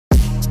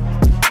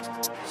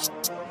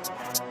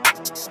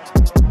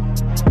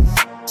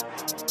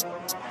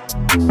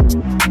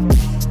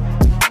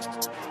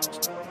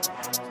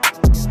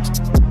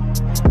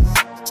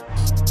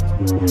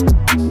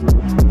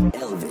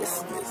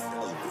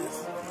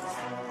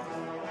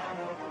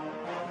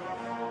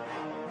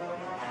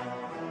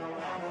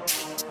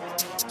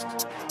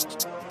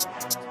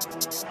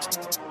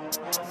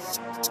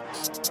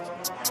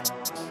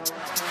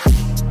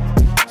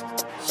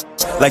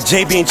Like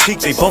JB and Cheek,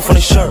 they both on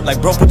the shirt. Like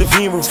bro, put the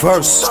V in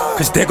reverse,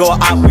 cause there go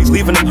out, we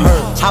leaving him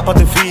hurt. Hop out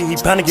the V, he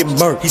bound to get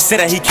murked. He said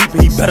that he keep it,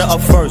 he better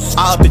up first.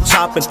 I up the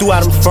chop and threw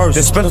at him first,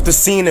 then spent off the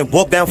scene and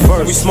walked down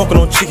first. We smoking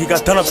on Cheek, he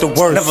got done up the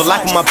worst. Never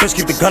like when my bitch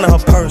keep the gun in her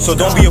purse. So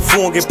don't be a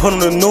fool and get put on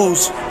the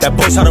news. That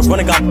boy started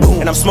running, got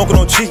boom. And I'm smoking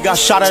on Cheek, got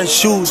shot out his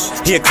shoes.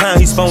 He a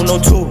clown, he spun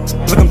no two.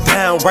 Look him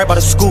down right by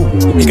the school.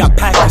 He got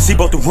packed cause he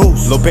broke the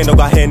rules. Lil Bando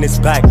got hair in his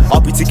back.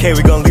 RPTK,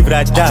 we gon' leave it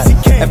at that.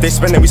 If they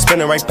spin it, we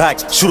spin it right back.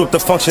 Shoot up the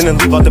function and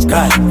leave out the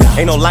back.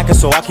 Ain't no lacking,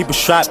 so I keep it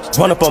strapped.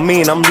 Run up on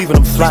me and I'm leaving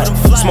him flat.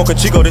 Smoking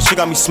Chico, this shit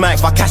got me smacked.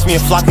 If I catch me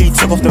in Flocky, he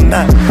took off the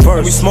map.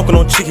 First, we smoking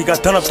on Cheek, he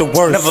got done up the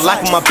worst. Never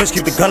like when my bitch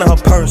keep the gun in her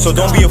purse. So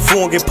don't be a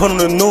fool and get put on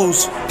the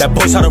news. That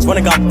boy started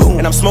running, got boom.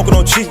 And I'm smoking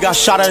on Cheek, got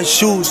shot out his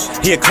shoes.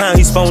 He a clown,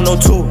 he spun no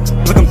two.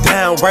 Look him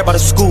down right by the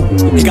school.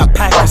 He got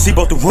packed cause he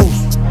broke the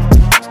rules.